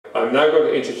I'm now going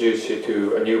to introduce you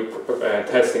to a new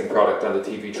testing product on the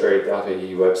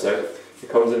tvtrade.ie website. It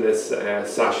comes in this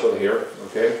satchel here,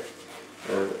 okay?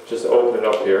 And just open it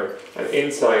up here, and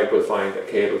inside we'll find a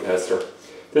cable tester.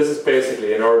 This is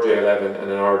basically an RJ11 and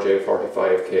an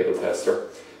RJ45 cable tester.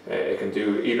 It can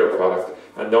do either product,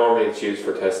 and normally it's used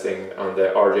for testing on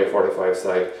the RJ45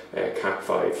 side,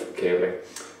 Cat5 cabling.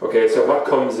 Okay, so what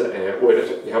comes with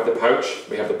it? You have the pouch,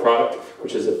 we have the product,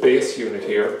 which is a base unit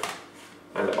here,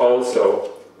 and also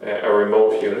a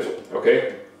remote unit,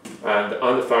 okay? And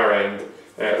on the far end,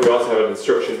 we also have an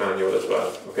instruction manual as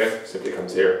well, okay? Simply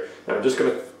comes here. Now I'm just going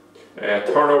to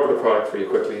turn over the product for you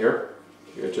quickly here.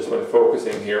 You just want to focus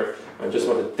in here, and just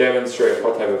want to demonstrate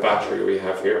what type of battery we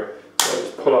have here. So I'll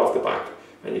just pull off the back,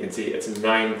 and you can see it's a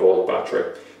 9-volt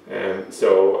battery.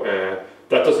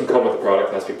 That doesn't come with the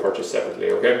product, it has to be purchased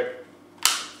separately, okay?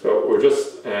 So we're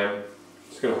just going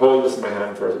to hold this in my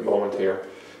hand for a moment here.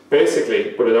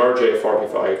 Basically, with an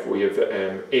RJ45, we have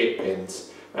 8 pins,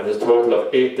 and there's a total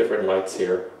of 8 different lights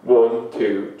here. 1,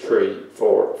 2, 3,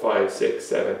 4, 5, 6,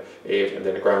 7, 8, and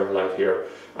then a ground light here.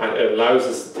 And it allows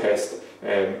us to test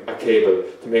a cable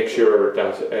to make sure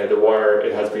that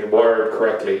it has been wired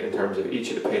correctly in terms of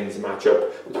each of the pins match up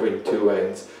between the two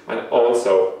ends, and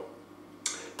also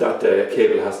that the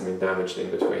cable hasn't been damaged in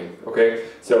between. Okay,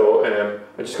 so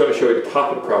I'm just going to show you the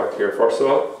top of the product here first of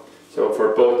all. So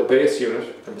for both the base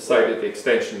unit and beside it the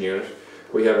extension unit,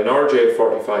 we have an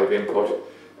RJ45 input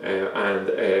and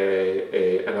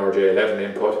an RJ11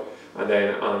 input, and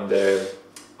then on the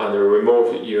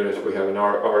remote unit we have an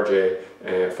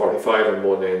RJ45 on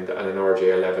one end and an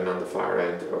RJ11 on the far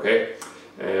end. Okay,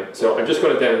 so I'm just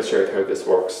going to demonstrate how this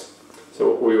works.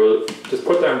 So we will just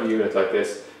put down the unit like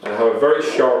this, and I have a very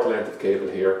short length of cable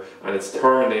here, and it's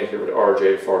terminated with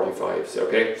RJ45s,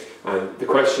 okay? And the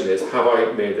question is, have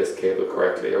I made this cable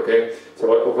correctly, okay? So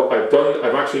what I've done,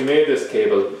 I've actually made this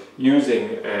cable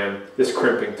using this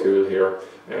crimping tool here,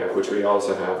 which we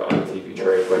also have on the TV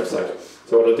Trade website.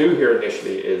 So what I'll do here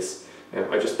initially is,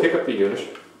 I just pick up the unit,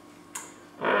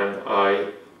 and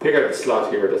I pick out the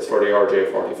slot here that's for the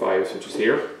RJ45s, which is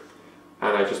here,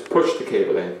 and I just push the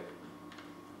cable in.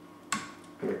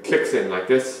 And it clicks in like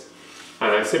this,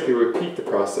 and I simply repeat the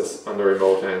process on the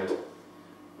remote end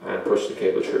and push the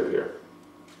cable through here.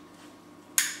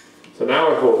 So now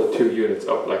I hold the 2 units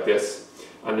up like this,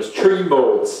 and there's 3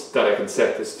 modes that I can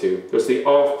set this to. There's the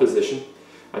off position,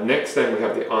 and next then we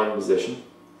have the on position.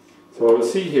 So what we'll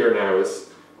see here now is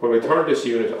when we turn this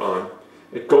unit on,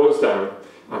 it goes down,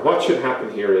 and what should happen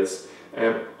here is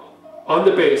on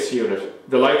the base unit,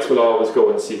 the lights will always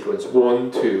go in sequence 1,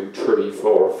 2, 3,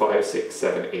 4, 5, 6,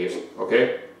 7, 8,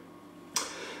 okay?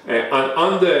 And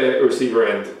on the receiver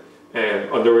end,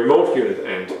 on the remote unit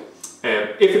end,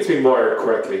 if it's been wired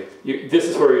correctly, this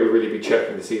is where you'll really be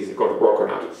checking to see is it going to work or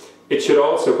not. It should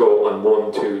also go on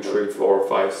 1, 2, 3, 4,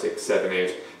 5, 6, 7,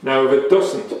 8. Now if it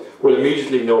doesn't, we'll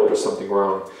immediately know there's something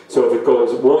wrong. So if it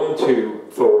goes 1, 2,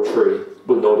 4, 3,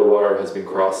 we'll know the wire has been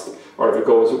crossed. Or if it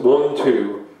goes 1,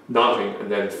 2, nothing, and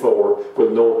then 4, we'll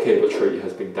know cable 3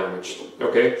 has been damaged.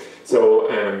 Okay, so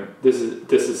this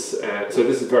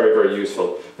is very, very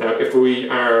useful. Now if we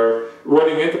are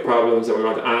running into problems and we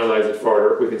want to analyze it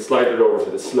further, we can slide it over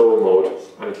to the slow mode,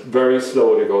 and it very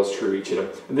slowly goes through each of them.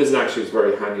 And this actually is a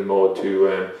very handy mode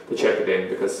to check it in,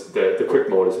 because the quick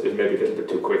mode is maybe a little bit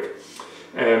too quick.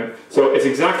 So it's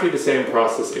exactly the same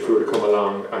process if we were to come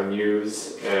along and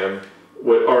use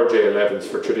with RJ11s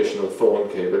for traditional phone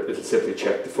cable. It'll simply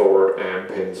check the 4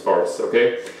 pins first,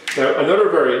 okay? Now another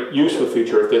very useful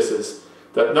feature of this is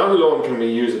that not alone can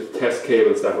we use it to test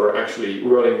cables that we're actually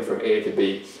running from A to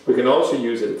B, we can also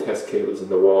use it to test cables in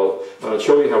the wall, and I'll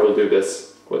show you how we'll do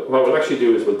this. What we'll actually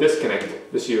do is we'll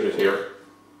disconnect this unit here,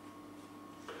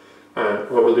 and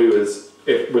what we'll do is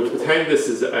we'll pretend this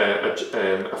is a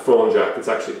phone jack that's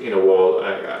actually in a wall,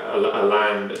 a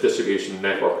LAN distribution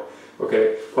network.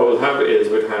 Okay, what we'll have is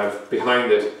we'll have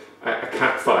behind it a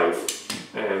Cat5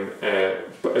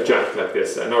 a jack like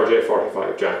this, an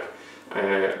RJ45 jack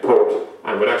port,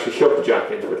 and we'll actually shove the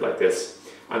jack into it like this.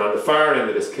 And on the far end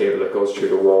of this cable that goes through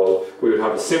the wall, we would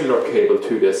have a similar cable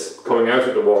to this coming out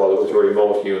of the wall with a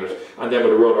remote unit, and then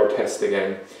we'll run our test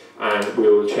again, and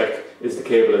we'll check is the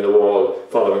cable in the wall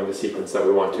following the sequence that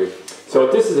we want to.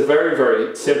 So this is a very,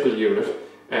 very simple unit.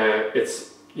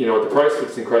 It's you know, the price of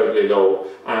it's incredibly low,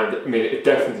 and I mean, it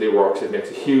definitely works. It makes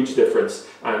a huge difference,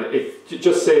 and it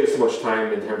just saves so much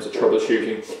time in terms of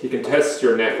troubleshooting. You can test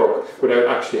your network without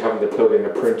actually having to plug in a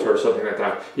printer or something like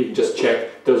that. You can just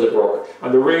check, does it work?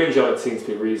 And the range on it seems to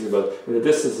be reasonable. And the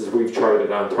distances we've tried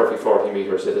it on, 30-40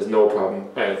 meters, it is no problem,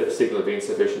 the signal being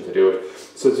sufficient to do it.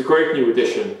 So it's a great new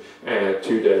addition to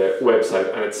the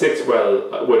website, and it sits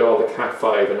well with all the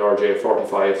Cat5 and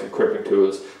RJ45s and crimping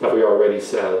tools that we already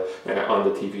sell on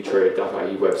the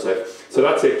tvtrade.ie website. So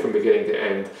that's it from beginning to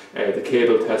end, the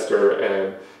cable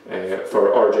tester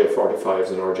for RJ45s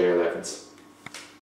and RJ11s.